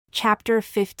Chapter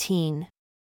 15.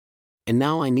 And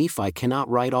now I Nephi cannot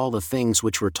write all the things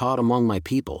which were taught among my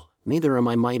people, neither am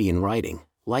I mighty in writing,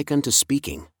 like unto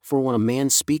speaking, for when a man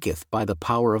speaketh by the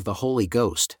power of the Holy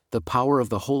Ghost, the power of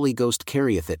the Holy Ghost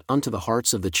carrieth it unto the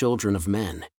hearts of the children of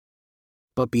men.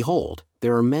 But behold,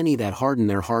 there are many that harden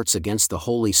their hearts against the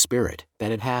Holy Spirit,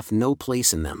 that it hath no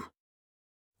place in them.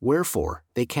 Wherefore,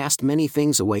 they cast many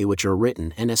things away which are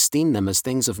written and esteem them as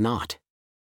things of naught.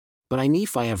 But I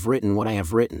Nephi have written what I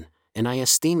have written, and I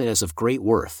esteem it as of great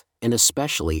worth, and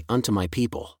especially unto my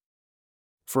people.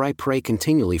 For I pray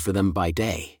continually for them by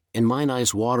day, and mine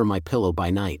eyes water my pillow by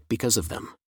night because of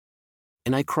them.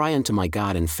 And I cry unto my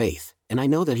God in faith, and I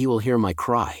know that he will hear my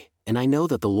cry, and I know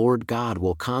that the Lord God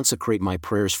will consecrate my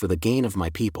prayers for the gain of my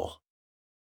people.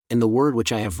 And the word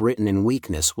which I have written in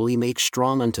weakness will he make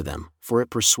strong unto them, for it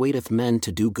persuadeth men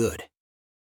to do good.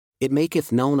 It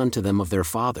maketh known unto them of their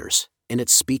fathers, and it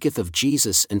speaketh of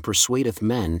Jesus and persuadeth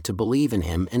men to believe in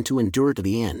him and to endure to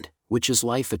the end, which is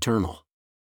life eternal.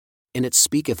 And it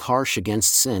speaketh harsh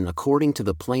against sin according to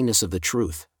the plainness of the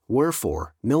truth,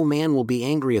 wherefore no man will be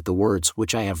angry at the words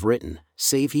which I have written,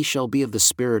 save he shall be of the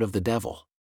spirit of the devil.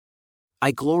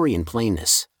 I glory in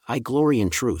plainness, I glory in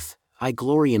truth, I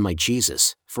glory in my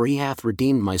Jesus, for he hath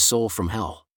redeemed my soul from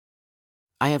hell.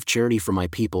 I have charity for my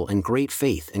people and great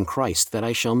faith in Christ that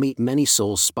I shall meet many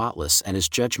souls spotless at his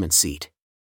judgment seat.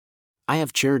 I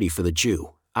have charity for the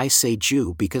Jew, I say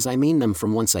Jew because I mean them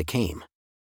from whence I came.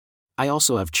 I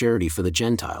also have charity for the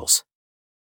Gentiles.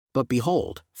 But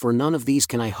behold, for none of these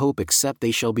can I hope except they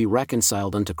shall be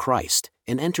reconciled unto Christ,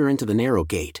 and enter into the narrow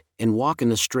gate, and walk in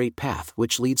the straight path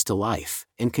which leads to life,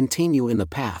 and continue in the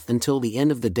path until the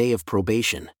end of the day of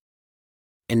probation.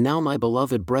 And now my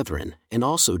beloved brethren, and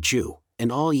also Jew,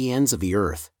 and all ye ends of the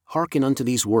earth, hearken unto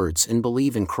these words and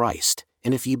believe in Christ,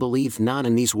 and if ye believe not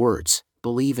in these words,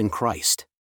 believe in Christ.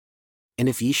 And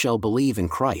if ye shall believe in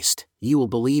Christ, ye will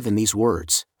believe in these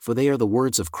words, for they are the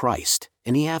words of Christ,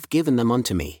 and he hath given them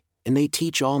unto me, and they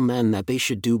teach all men that they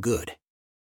should do good.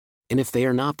 And if they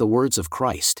are not the words of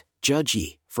Christ, judge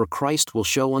ye, for Christ will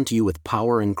show unto you with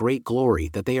power and great glory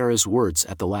that they are his words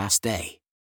at the last day.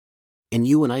 And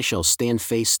you and I shall stand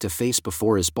face to face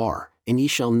before his bar, and ye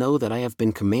shall know that I have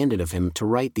been commanded of him to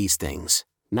write these things,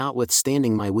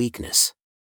 notwithstanding my weakness.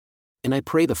 And I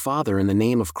pray the Father in the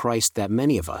name of Christ that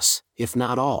many of us, if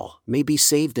not all, may be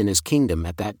saved in his kingdom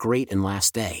at that great and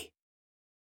last day.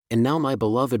 And now my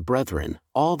beloved brethren,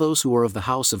 all those who are of the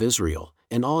house of Israel,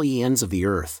 and all ye ends of the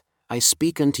earth, I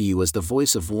speak unto you as the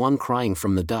voice of one crying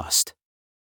from the dust.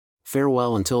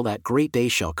 Farewell until that great day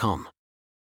shall come.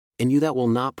 And you that will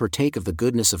not partake of the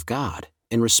goodness of God,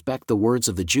 and respect the words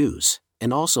of the Jews,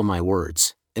 and also my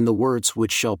words, and the words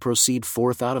which shall proceed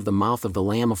forth out of the mouth of the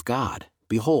Lamb of God,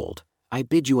 behold, I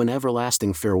bid you an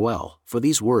everlasting farewell, for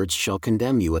these words shall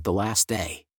condemn you at the last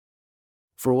day.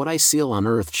 For what I seal on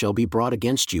earth shall be brought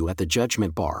against you at the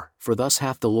judgment bar, for thus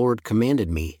hath the Lord commanded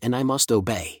me and I must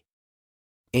obey.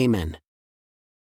 Amen.